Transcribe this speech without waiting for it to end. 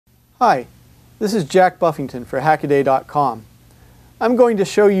Hi, this is Jack Buffington for Hackaday.com. I'm going to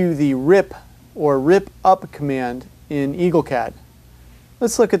show you the rip or rip up command in CAD.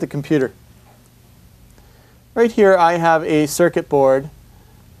 Let's look at the computer. Right here I have a circuit board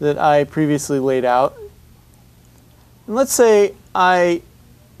that I previously laid out. And let's say I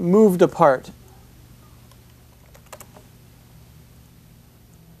moved a part.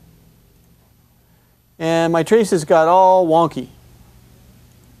 And my traces got all wonky.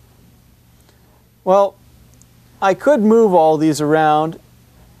 Well, I could move all these around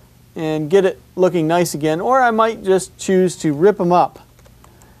and get it looking nice again, or I might just choose to rip them up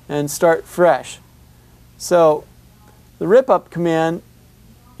and start fresh. So the rip up command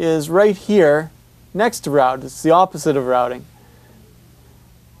is right here next to route. It's the opposite of routing.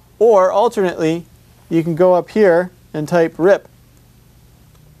 Or alternately, you can go up here and type rip.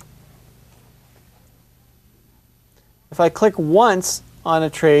 If I click once on a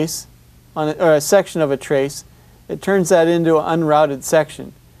trace, or a section of a trace, it turns that into an unrouted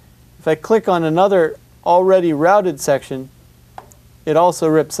section. If I click on another already routed section, it also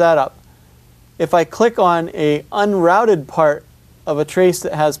rips that up. If I click on an unrouted part of a trace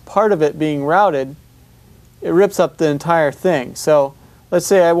that has part of it being routed, it rips up the entire thing. So let's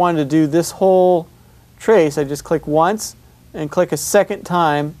say I wanted to do this whole trace. I just click once and click a second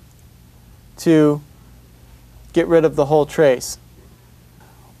time to get rid of the whole trace.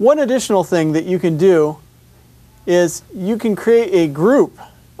 One additional thing that you can do is you can create a group.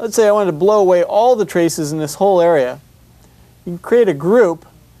 Let's say I wanted to blow away all the traces in this whole area. You can create a group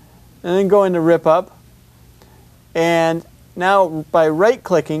and then go into rip up, and now by right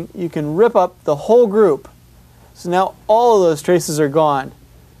clicking you can rip up the whole group. So now all of those traces are gone.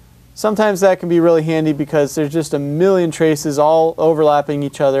 Sometimes that can be really handy because there's just a million traces all overlapping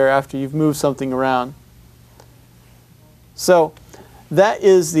each other after you've moved something around. So that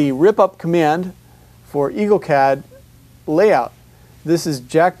is the rip up command for CAD layout. This is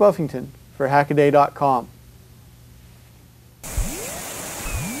Jack Buffington for Hackaday.com.